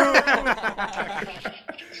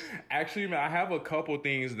 Actually, man, I have a couple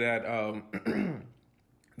things that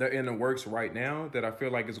they're in the works right now that I feel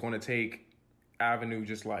like is going to take Avenue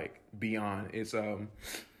just like beyond. It's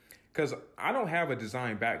because I don't have a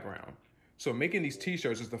design background, so making these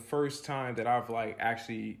T-shirts is the first time that I've like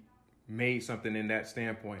actually made something in that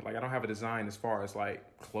standpoint. Like I don't have a design as far as like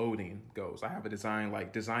clothing goes. I have a design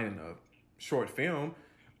like designing a short film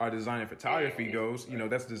or designing photography goes.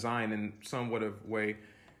 That's design in somewhat of way,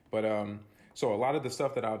 but so a lot of the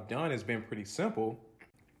stuff that I've done has been pretty simple.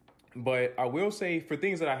 But I will say for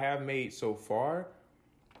things that I have made so far,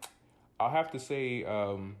 I'll have to say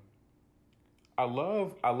I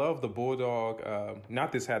love the Bulldog,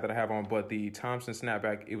 not this hat that I have on, but the Thompson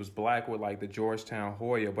snapback. It was black with like the Georgetown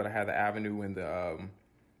Hoya, but I had the Avenue in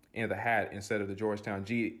the hat instead of the Georgetown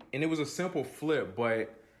G. And it was a simple flip,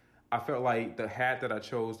 but I felt like the hat that I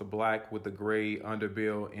chose, the black with the gray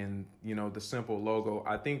underbill and the simple logo,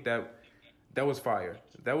 I think that was fire.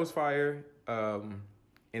 That was fire.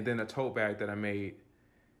 And then a tote bag that I made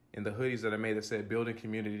and the hoodies that I made that said building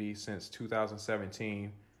community since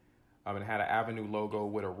 2017. And had an Avenue logo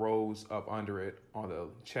with a rose up under it on the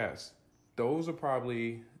chest. Those are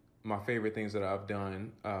probably my favorite things that I've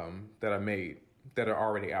done that I made that are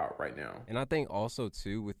already out right now. And I think also,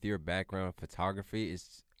 too, with your background in photography,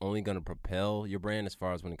 it's only going to propel your brand as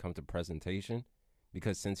far as when it comes to presentation.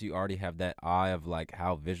 Because since you already have that eye of, like,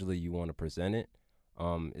 how visually you want to present it,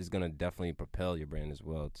 it's going to definitely propel your brand as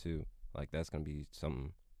well, too. Like, that's going to be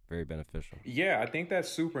something very beneficial. Yeah, I think that's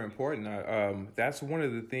super important. That's one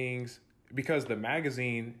of the things, because the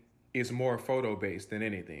magazine is more photo-based than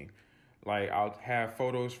anything. Like, I'll have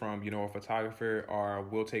photos from, a photographer, or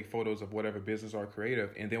we'll take photos of whatever business or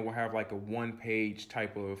creative, and then we'll have, like, a one-page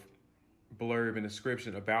type of blurb and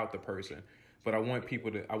description about the person. But I wanted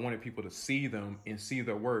people to see them and see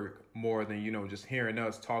their work more than, just hearing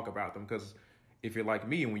us talk about them. Because if you're like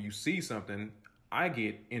me, and when you see something, I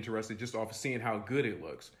get interested just off of seeing how good it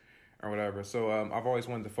looks or whatever. So I've always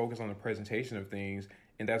wanted to focus on the presentation of things,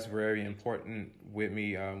 and that's very important with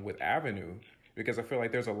me with Avenue, because I feel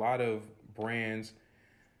like there's a lot of brands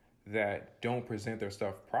that don't present their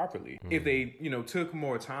stuff properly. If they, took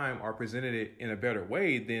more time or presented it in a better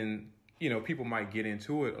way, then people might get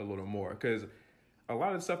into it a little more. Because a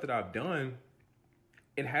lot of the stuff that I've done,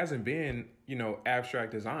 it hasn't been,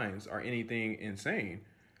 abstract designs or anything insane,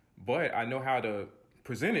 but I know how to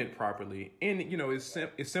present it properly. And,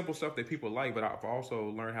 it's simple stuff that people like, but I've also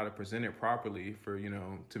learned how to present it properly for,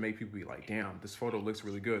 to make people be like, damn, this photo looks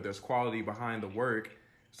really good. There's quality behind the work.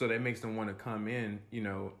 So that makes them want to come in,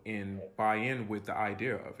 and buy in with the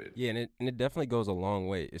idea of it. Yeah, and it definitely goes a long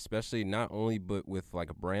way, especially not only but with like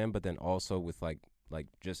a brand, but then also with like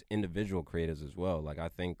just individual creatives as well. Like I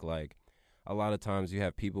think like a lot of times you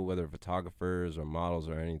have people, whether photographers or models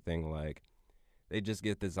or anything, like they just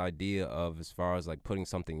get this idea of as far as like putting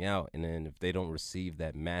something out, and then if they don't receive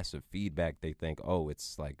that massive feedback, they think, oh,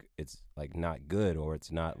 it's like not good, or it's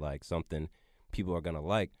not like something people are gonna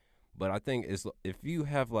like. But I think it's if you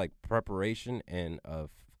have like preparation and a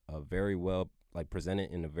very well like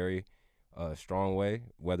presented in a very strong way,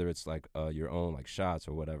 whether it's like your own like shots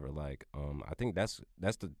or whatever, like I think that's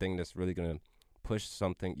the thing that's really gonna push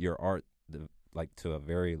your art to a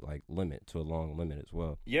very like limit, to a long limit as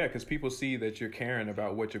well. Yeah, because people see that you're caring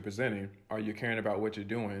about what you're presenting, or you're caring about what you're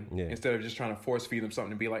doing, instead of just trying to force feed them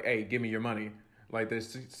something and be like, hey, give me your money. Like they're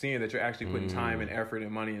seeing that you're actually putting time and effort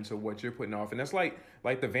and money into what you're putting off. And that's like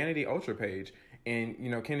the Vanity Ultra page. And,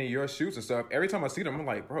 Kenny, your shoots and stuff, every time I see them, I'm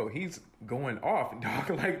like, bro, he's going off, dog.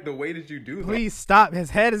 Like, the way that you do that. Please stop. His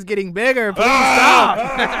head is getting bigger. Please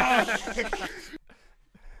stop.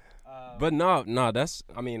 But no, that's,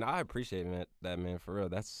 I mean, I appreciate that, man, for real.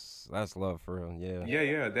 That's love, for real, yeah.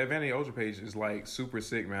 Yeah, that Vanity Ultra page is, like, super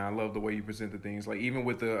sick, man. I love the way you present the things. Like, even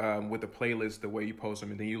with the playlist, the way you post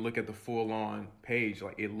them, and then you look at the full-on page,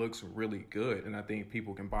 like, it looks really good, and I think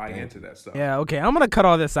people can buy into that stuff. Yeah, okay, I'm going to cut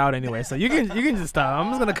all this out anyway, so you can just stop.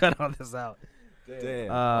 I'm just going to cut all this out.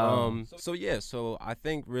 Damn. So I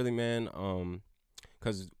think really, man,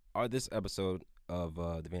 because this episode of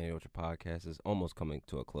the Vanity Ultra podcast is almost coming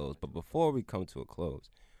to a close. But before we come to a close,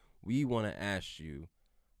 we want to ask you,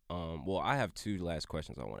 I have two last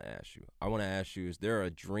questions I want to ask you. I want to ask you, is there a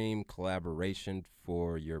dream collaboration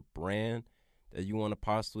for your brand that you want to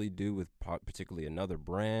possibly do with particularly another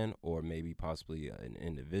brand or maybe possibly an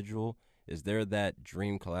individual? Is there that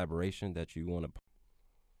dream collaboration that you want to?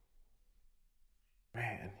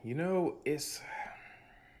 Man,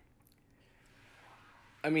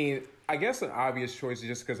 I mean, I guess an obvious choice,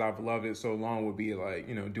 just because I've loved it so long, would be like,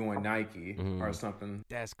 doing Nike or something.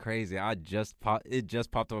 That's crazy. It just popped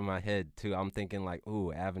up in my head too. I'm thinking like,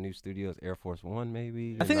 ooh, Avenue Studios, Air Force One,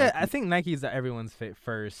 maybe. I think Nike's everyone's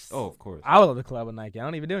first. Oh, of course. I would love to collab with Nike. I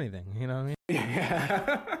don't even do anything. You know what I mean?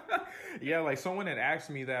 Yeah. Yeah, like someone had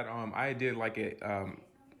asked me that I did like a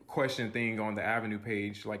question thing on the Avenue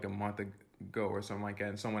page like a month ago or something like that,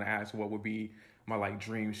 and someone asked what would be my like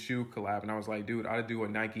dream shoe collab, and I was like, dude, I'd do a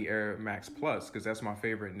Nike Air Max Plus because that's my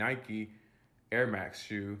favorite Nike Air Max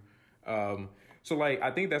shoe. So like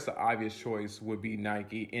I think that's the obvious choice would be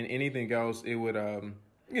Nike, and anything else it would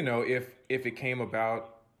if it came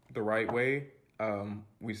about the right way,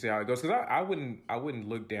 we see how it goes, because I wouldn't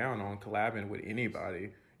look down on collabing with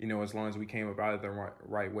anybody, as long as we came about it the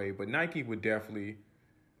right way. But Nike would definitely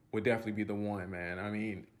be the one, man. I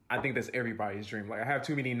mean, I think that's everybody's dream. Like, I have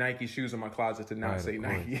too many Nike shoes in my closet to not say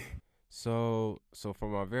Nike. So for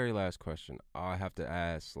my very last question, I have to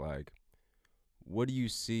ask, like, what do you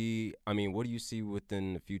see? I mean, what do you see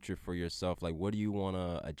within the future for yourself? Like, what do you want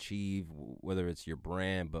to achieve, whether it's your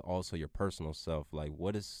brand, but also your personal self? Like,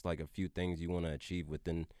 what is like a few things you want to achieve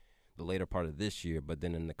within the later part of this year, but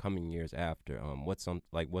then in the coming years after? What's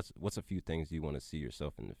a few things you want to see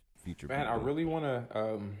yourself in the future? Man, I really want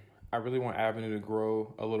Avenue to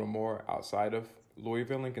grow a little more outside of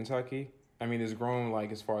Louisville and Kentucky. I mean, it's grown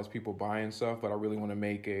like as far as people buying stuff, but I really want to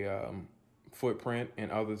make a footprint in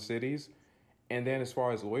other cities. And then as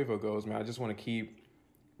far as Louisville goes, man, I just want to keep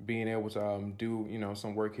being able to do,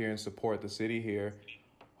 some work here and support the city here.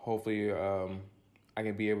 Hopefully, I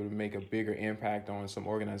can be able to make a bigger impact on some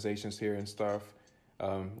organizations here and stuff,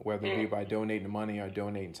 whether it be by donating money or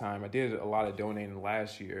donating time. I did a lot of donating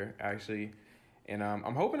last year, actually. And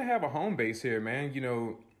I'm hoping to have a home base here, man.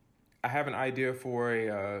 I have an idea for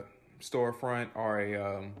a storefront or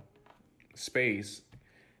a space,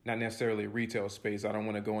 not necessarily a retail space. I don't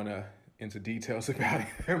want to go into details about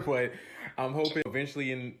it, but I'm hoping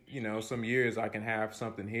eventually in, some years I can have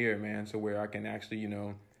something here, man, so where I can actually,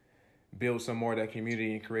 build some more of that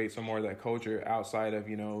community and create some more of that culture outside of,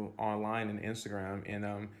 online and Instagram.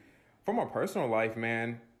 And for my personal life,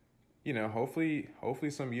 man, hopefully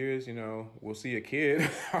some years, we'll see a kid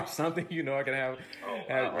or something, I can have.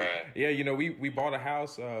 Right. Yeah, we bought a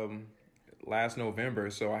house last November,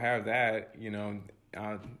 so I have that,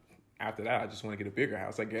 after that, I just want to get a bigger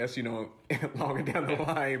house, I guess, longer down the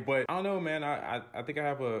line. But I don't know, man. I think I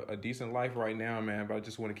have a decent life right now, man, but I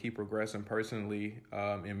just want to keep progressing personally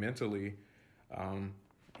and mentally. I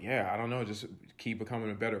don't know, just keep becoming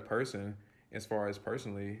a better person as far as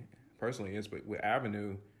personally is. But with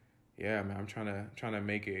Avenue, yeah, man, I'm trying to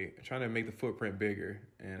make the footprint bigger,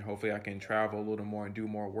 and hopefully I can travel a little more and do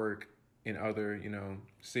more work in other,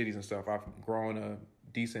 cities and stuff. I've grown a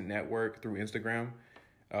decent network through Instagram.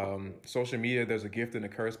 Social media, there's a gift and a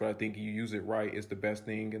curse, but I think you use it right, it's the best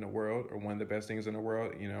thing in the world, or one of the best things in the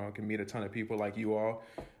world. I can meet a ton of people like you all.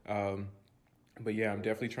 But yeah, I'm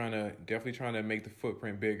definitely trying to make the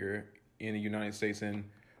footprint bigger in the United States, and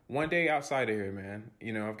one day outside of here, man.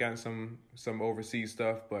 I've gotten some overseas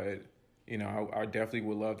stuff, but I definitely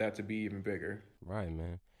would love that to be even bigger. Right,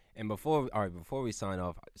 man. And before we sign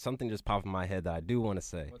off, something just popped in my head that I do want to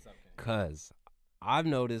say. What's up, Ken? 'Cause I've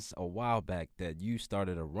noticed a while back that you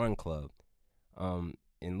started a run club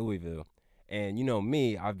in Louisville. And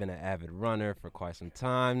me, I've been an avid runner for quite some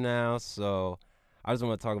time now. So I just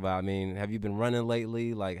want to talk about, I mean, have you been running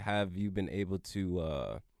lately? Like, have you been able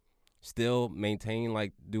to still maintain,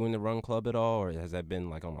 like, doing the run club at all? Or has that been,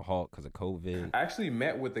 like, on a halt because of COVID? I actually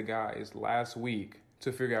met with the guys last week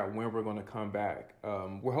to figure out when we're going to come back.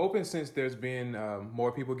 We're hoping, since there's been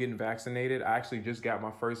more people getting vaccinated. I actually just got my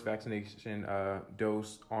first vaccination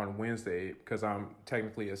dose on Wednesday because I'm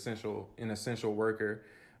technically an essential worker.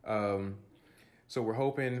 So we're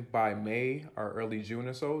hoping by May or early June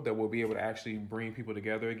or so that we'll be able to actually bring people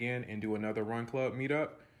together again and do another run club meetup.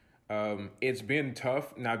 It's been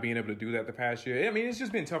tough not being able to do that the past year. I mean, it's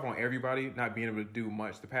just been tough on everybody not being able to do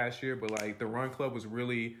much the past year, but like the run club was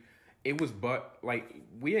really...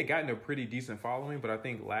 we had gotten a pretty decent following, but I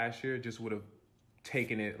think last year just would have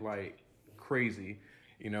taken it like crazy,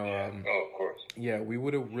 of course. Yeah, we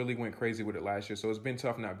would have really went crazy with it last year. So it's been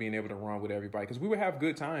tough not being able to run with everybody, because we would have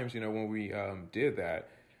good times, when we did that.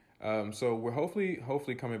 So we're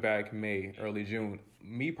hopefully coming back May, early June.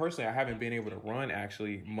 Me personally, I haven't been able to run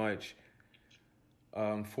actually much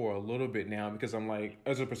for a little bit now because I'm like,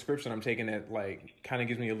 as a prescription, I'm taking it like kind of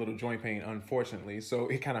gives me a little joint pain, unfortunately. So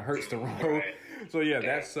it kind of hurts to roll. So yeah,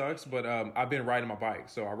 that sucks. But I've been riding my bike,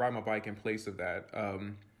 so I ride my bike in place of that.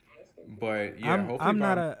 But yeah,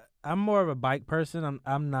 hopefully I'm more of a bike person.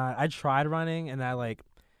 I'm not. I tried running and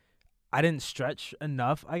I didn't stretch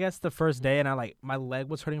enough, I guess, the first day, and my leg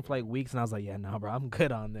was hurting for like weeks, and I was like, yeah, no, bro, I'm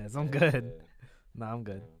good on this. I'm good. No, I'm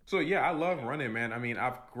good. So yeah, I love running, man. I mean,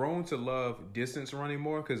 I've grown to love distance running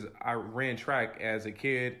more because I ran track as a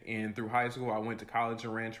kid, and through high school, I went to college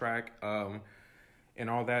and ran track, and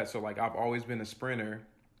all that. So like, I've always been a sprinter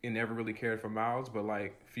and never really cared for miles. But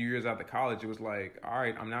like, a few years after college, it was like, all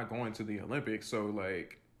right, I'm not going to the Olympics, so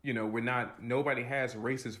like, you know, nobody has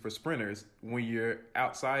races for sprinters when you're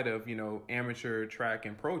outside of, you know, amateur track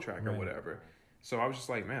and pro track or whatever. So I was just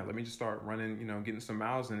like, man, let me just start running, you know, getting some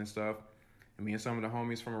miles in and stuff. And me and some of the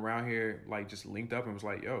homies from around here, like, just linked up and was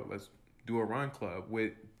like, yo, let's do a run club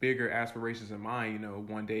with bigger aspirations in mind. You know,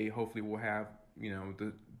 one day, hopefully we'll have, you know,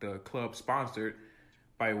 the club sponsored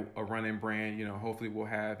by a running brand. You know, hopefully we'll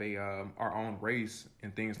have our own race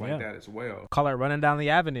and things like that as well. Call it running down the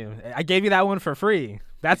avenue. I gave you that one for free.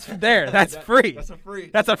 That's there. That's free.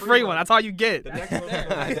 That's a free one. That's all you get. The next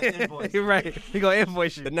one, invoice. You're right. We gonna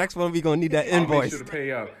invoice you. The next one, we gonna need that invoice.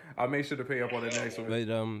 I'll make sure to pay up on the next one.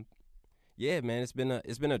 But yeah, man, it's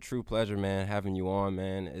been a true pleasure, man, having you on,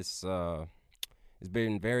 man. It's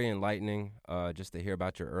been very enlightening, just to hear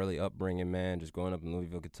about your early upbringing, man. Just growing up in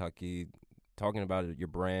Louisville, Kentucky, talking about your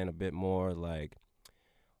brand a bit more, like,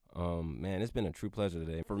 man, it's been a true pleasure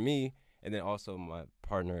today for me. And then also my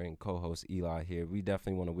partner and co-host Eli here. We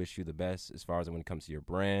definitely want to wish you the best as far as when it comes to your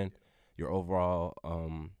brand, your overall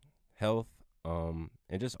health, and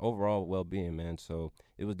just overall well-being, man. So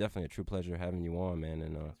it was definitely a true pleasure having you on, man.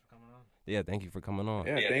 And yeah, thank you for coming on.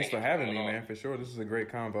 Yeah, thanks for having me, man. For sure, this is a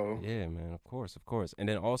great combo. Yeah, man. Of course. And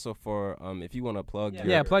then also for if you want to plug,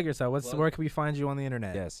 plug yourself. Where can we find you on the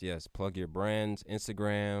internet? Yes. Plug your brands,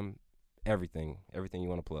 Instagram. Everything you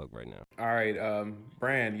want to plug right now. All right,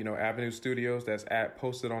 brand, you know, Avenue Studios. That's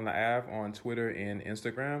posted on the Ave on Twitter and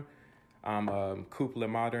Instagram. I'm Coop Le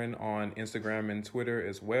Modern on Instagram and Twitter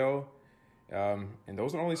as well. And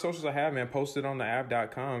those are the only socials I have, man. Posted on the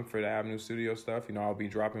Ave.com for the Avenue Studio stuff. You know, I'll be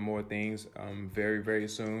dropping more things very, very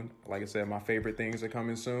soon. Like I said, my favorite things are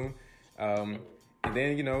coming soon. And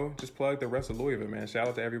then, you know, just plug the rest of Louisville, man. Shout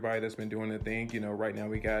out to everybody that's been doing their thing. You know, right now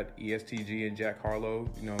we got ESTG and Jack Harlow,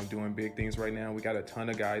 you know, doing big things right now. We got a ton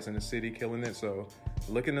of guys in the city killing it. So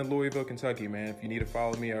look into Louisville, Kentucky, man. If you need to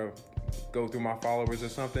follow me or go through my followers or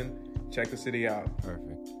something, check the city out.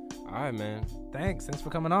 Perfect. All right, man. Thanks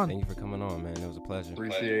for coming on. Thank you for coming on, man. It was a pleasure.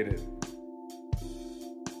 Appreciate it.